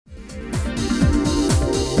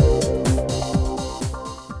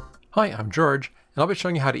Hi, I'm George, and I'll be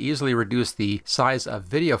showing you how to easily reduce the size of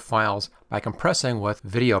video files by compressing with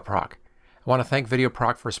VideoProc. I want to thank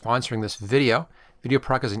VideoProc for sponsoring this video.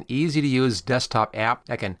 VideoProc is an easy-to-use desktop app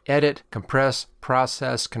that can edit, compress,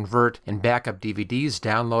 process, convert, and backup DVDs,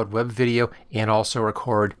 download web video, and also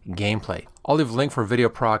record gameplay. I'll leave a link for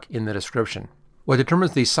VideoProc in the description. What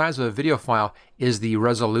determines the size of a video file is the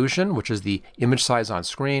resolution, which is the image size on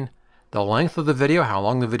screen, the length of the video, how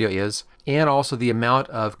long the video is, and also the amount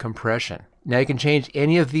of compression. Now you can change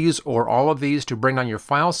any of these or all of these to bring down your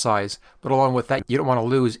file size, but along with that you don't want to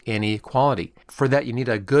lose any quality. For that you need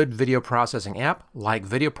a good video processing app like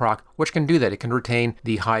VideoProc, which can do that. It can retain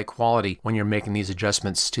the high quality when you're making these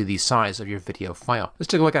adjustments to the size of your video file. Let's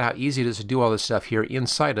take a look at how easy it is to do all this stuff here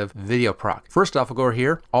inside of VideoProc. First off, we'll go over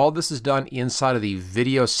here. All this is done inside of the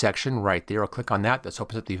video section right there. I'll click on that. This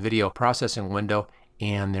opens up the video processing window,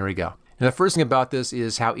 and there we go. And the first thing about this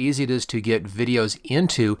is how easy it is to get videos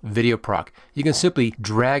into VideoProc. You can simply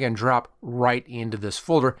drag and drop right into this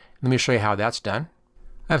folder. Let me show you how that's done.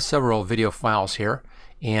 I have several video files here,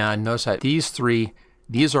 and notice that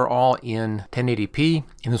these are all in 1080p,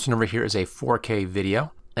 and this one over here is a 4K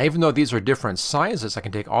video. Now, even though these are different sizes, I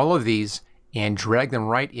can take all of these and drag them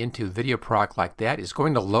right into VideoProc like that. It's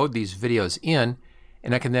going to load these videos in,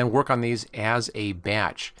 and I can then work on these as a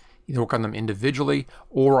batch. Either work on them individually,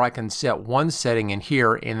 or I can set one setting in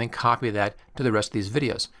here and then copy that to the rest of these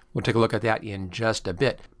videos. We'll take a look at that in just a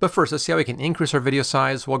bit. But first, let's see how we can increase our video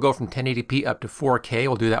size. We'll go from 1080p up to 4K.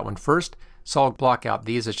 We'll do that one first. So I'll block out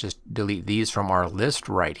these. Let's just delete these from our list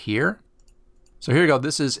right here. So here we go.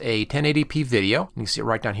 This is a 1080p video. You can see it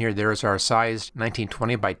right down here. There's our size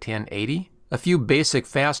 1920 by 1080. A few basic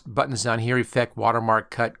fast buttons down here: effect, watermark,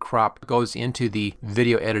 cut, crop, goes into the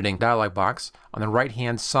video editing dialog box. On the right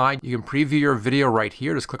hand side, you can preview your video right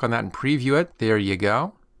here. Just click on that and preview it. There you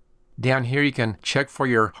go. Down here you can check for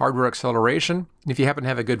your hardware acceleration. And if you happen to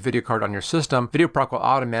have a good video card on your system, VideoProc will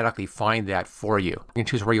automatically find that for you. You can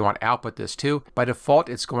choose where you want to output this to. By default,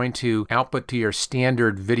 it's going to output to your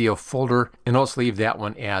standard video folder, and also leave that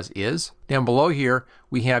one as is. Down below here,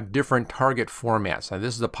 we have different target formats. Now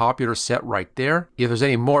this is a popular set right there. If there's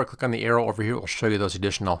any more, click on the arrow over here. It will show you those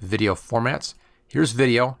additional video formats. Here's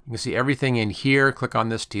video. You can see everything in here. Click on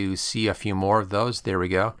this to see a few more of those. There we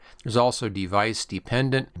go. There's also device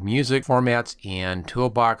dependent music formats and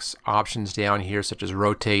toolbox options down here, such as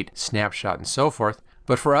rotate, snapshot, and so forth.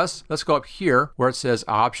 But for us, let's go up here where it says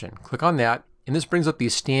option. Click on that, and this brings up the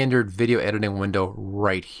standard video editing window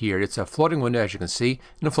right here. It's a floating window, as you can see,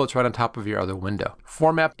 and it floats right on top of your other window.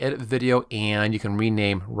 Format, edit video, and you can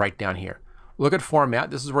rename right down here. Look at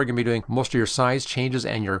format. This is where you're going to be doing most of your size changes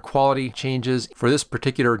and your quality changes. For this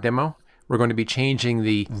particular demo, we're going to be changing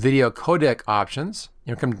the video codec options.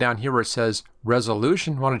 You come down here where it says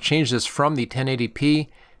resolution. We want to change this from the 1080p. We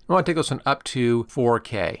want to take this one up to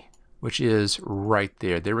 4K, which is right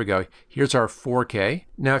there. There we go. Here's our 4K.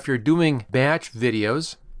 Now, if you're doing batch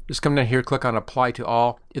videos, just come down here, click on apply to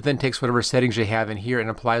all. It then takes whatever settings you have in here and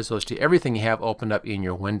applies those to everything you have opened up in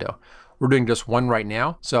your window. We're doing just one right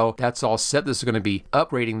now, so that's all set. This is going to be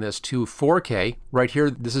upgrading this to 4K. Right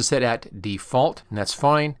here, this is set at default, and that's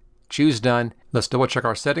fine. Choose done. Let's double check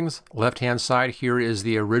our settings. Left-hand side, here is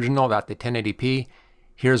the original at the 1080p.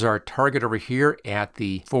 Here's our target over here at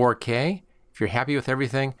the 4K. If you're happy with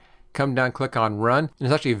everything, come down, click on run. And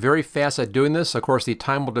it's actually very fast at doing this. Of course, the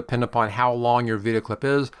time will depend upon how long your video clip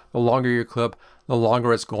is. The longer your clip, the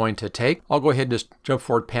longer it's going to take. I'll go ahead and just jump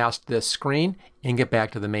forward past this screen and get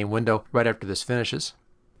back to the main window right after this finishes.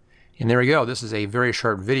 And there we go. This is a very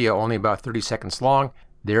short video, only about 30 seconds long.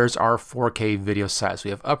 There's our 4K video size. We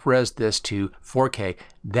have up-res this to 4K.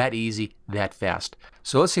 That easy, that fast.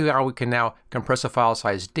 So let's see how we can now compress a file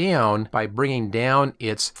size down by bringing down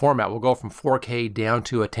its format. We'll go from 4K down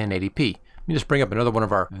to a 1080p. Let me just bring up another one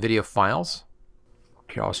of our video files.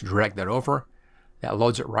 Here, I'll just drag that over. That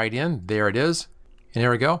loads it right in. There it is. And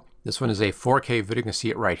there we go. This one is a 4K video. You can see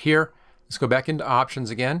it right here. Let's go back into options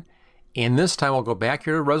again. And this time we'll go back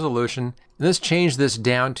here to resolution. And let's change this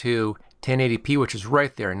down to 1080p, which is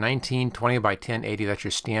right there, 1920 by 1080. That's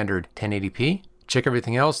your standard 1080p. Check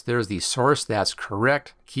everything else. There's the source. That's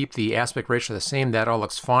correct. Keep the aspect ratio the same. That all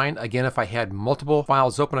looks fine. Again, if I had multiple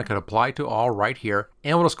files open, I could apply to all right here.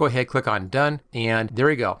 And we'll just go ahead, click on done. And there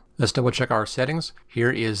we go. Let's double check our settings.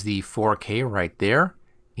 Here is the 4K right there.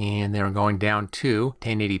 And then we're going down to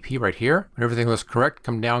 1080p right here. When everything looks correct,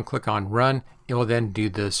 come down, click on run. It will then do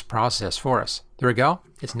this process for us. There we go.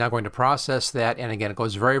 It's now going to process that. And again, it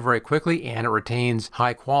goes very, very quickly, and it retains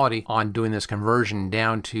high quality on doing this conversion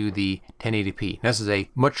down to the 1080p. This is a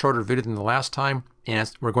much shorter video than the last time, and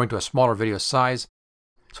we're going to a smaller video size.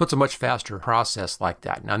 So it's a much faster process like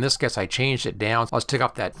that. Now in this case, I changed it down. Let's take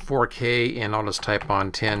off that 4K and I'll just type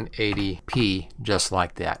on 1080p just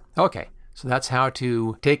like that. Okay, so that's how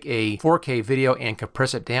to take a 4K video and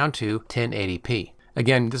compress it down to 1080p.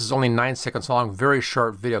 Again, this is only 9 seconds long, very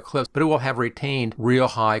short video clips, but it will have retained real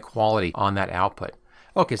high quality on that output.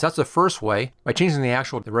 Okay, so that's the first way. By changing the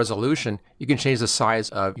actual resolution, you can change the size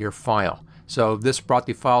of your file. So this brought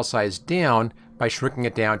the file size down by shrinking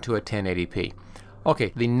it down to a 1080p.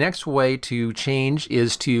 Okay, the next way to change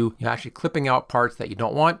is to actually clipping out parts that you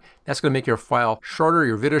don't want. That's going to make your file shorter,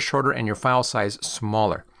 your video shorter, and your file size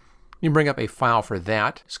smaller. You can bring up a file for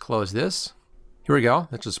that. Just close this. Here we go.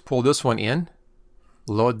 Let's just pull this one in.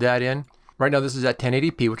 Load that in. Right now this is at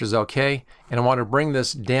 1080p, which is okay. And I want to bring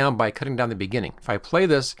this down by cutting down the beginning. If I play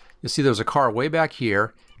this, you'll see there's a car way back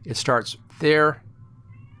here. It starts there,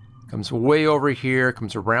 comes way over here,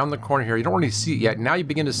 comes around the corner here. You don't really see it yet. Now you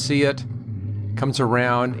begin to see it. Comes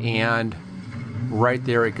around and right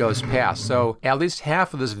there it goes past. So at least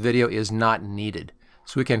half of this video is not needed.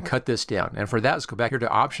 So we can cut this down. And for that, let's go back here to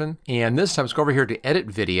option. And this time let's go over here to edit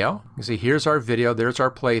video. You can see here's our video, there's our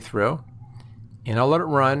playthrough. And I'll let it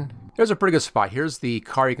run. There's a pretty good spot. Here's the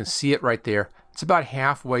car, you can see it right there. It's about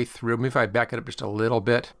halfway through. Maybe if I back it up just a little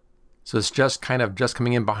bit. So it's just kind of just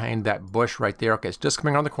coming in behind that bush right there. Okay, it's just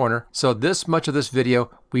coming around the corner. So this much of this video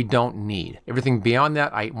we don't need. Everything beyond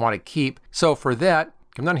that I want to keep. So for that,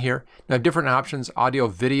 come down here. Now different options, audio,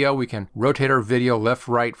 video. We can rotate our video left,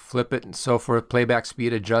 right, flip it, and so forth. Playback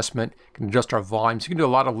speed adjustment. We can adjust our volumes. You can do a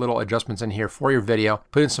lot of little adjustments in here for your video.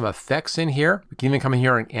 Put in some effects in here. We can even come in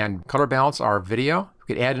here and color balance our video.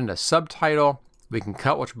 We could add in a subtitle. We can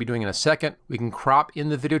cut, which we'll be doing in a second. We can crop in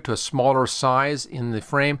the video to a smaller size in the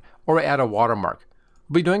frame, or add a watermark.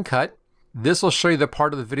 We'll be doing cut. This will show you the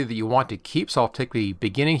part of the video that you want to keep. So I'll take the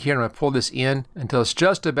beginning here and I'm going to pull this in until it's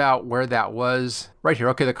just about where that was. Right here.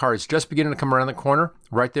 Okay, the car is just beginning to come around the corner.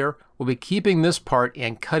 Right there. We'll be keeping this part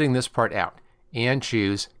and cutting this part out. And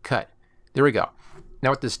choose cut. There we go. Now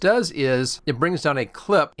what this does is it brings down a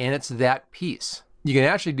clip and it's that piece. You can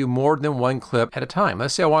actually do more than one clip at a time.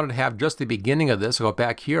 Let's say I wanted to have just the beginning of this. I'll go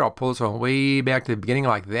back here. I'll pull this one way back to the beginning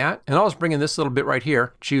like that. And I'll just bring in this little bit right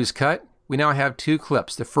here. Choose cut. We now have two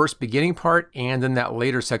clips. The first beginning part and then that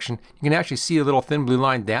later section. You can actually see a little thin blue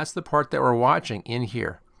line. That's the part that we're watching in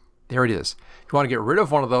here. There it is. If you want to get rid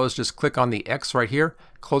of one of those, just click on the X right here.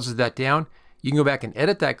 Closes that down. You can go back and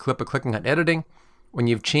edit that clip by clicking on editing. When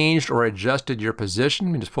you've changed or adjusted your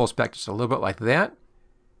position, you just pull this back just a little bit like that.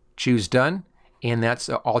 Choose done. And that's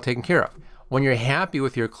all taken care of. When you're happy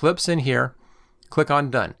with your clips in here, click on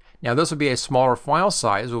done. Now this will be a smaller file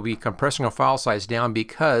size. We'll be compressing our file size down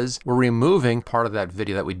because we're removing part of that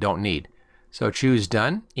video that we don't need. So choose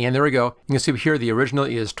done, and there we go. You can see here the original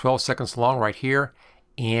is 12 seconds long right here,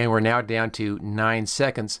 and we're now down to 9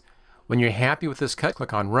 seconds. When you're happy with this cut,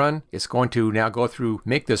 click on run. It's going to now go through,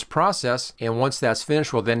 make this process, and once that's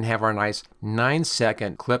finished, we'll then have our nice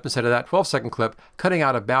 9-second clip instead of that 12-second clip, cutting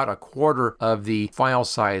out about a quarter of the file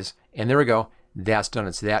size. And there we go. That's done.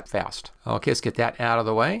 It's that fast. Okay, let's get that out of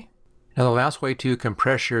the way. Now the last way to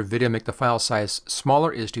compress your video, make the file size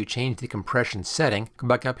smaller, is to change the compression setting. Come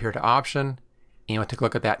back up here to option, and we'll take a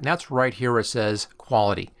look at that. And that's right here where it says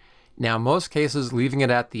quality. Now, in most cases, leaving it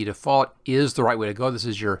at the default is the right way to go. This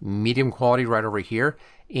is your medium quality right over here.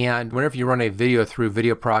 And whenever you run a video through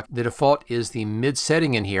VideoProc, the default is the mid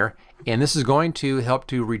setting in here. And this is going to help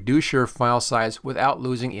to reduce your file size without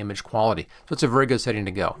losing image quality. So it's a very good setting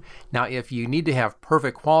to go. Now, if you need to have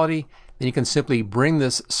perfect quality, then you can simply bring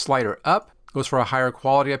this slider up. Goes for a higher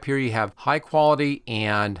quality up here. You have high quality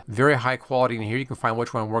and very high quality in here. You can find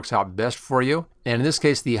which one works out best for you. And in this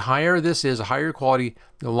case, the higher this is, the higher quality,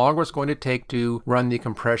 the longer it's going to take to run the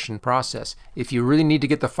compression process. If you really need to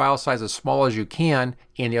get the file size as small as you can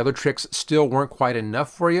and the other tricks still weren't quite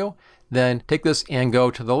enough for you, then take this and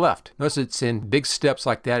go to the left. Notice it's in big steps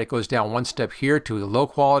like that. It goes down one step here to a low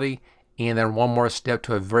quality and then one more step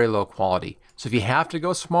to a very low quality. So if you have to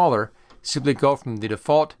go smaller, simply go from the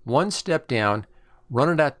default one step down, run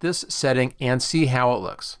it at this setting, and see how it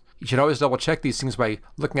looks. You should always double check these things by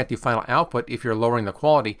looking at the final output if you're lowering the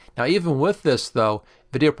quality. Now even with this though,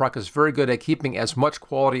 VideoProc is very good at keeping as much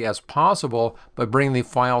quality as possible by bringing the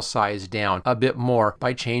file size down a bit more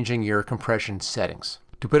by changing your compression settings.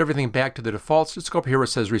 To put everything back to the defaults, just go up here where it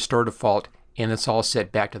says restore default, and it's all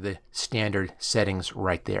set back to the standard settings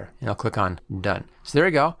right there. And I'll click on done. So there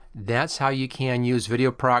you go. That's how you can use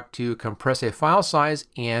VideoProc to compress a file size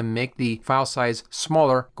and make the file size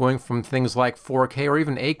smaller, going from things like 4K or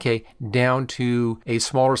even 8K down to a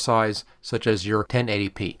smaller size such as your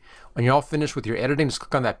 1080p. When you're all finished with your editing, just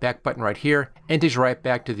click on that back button right here and it takes you right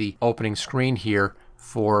back to the opening screen here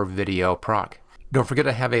for VideoProc. Don't forget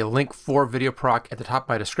I have a link for VideoProc at the top of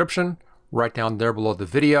my description, right down there below the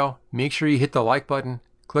video. Make sure you hit the like button,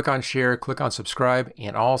 click on share, click on subscribe,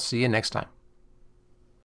 and I'll see you next time.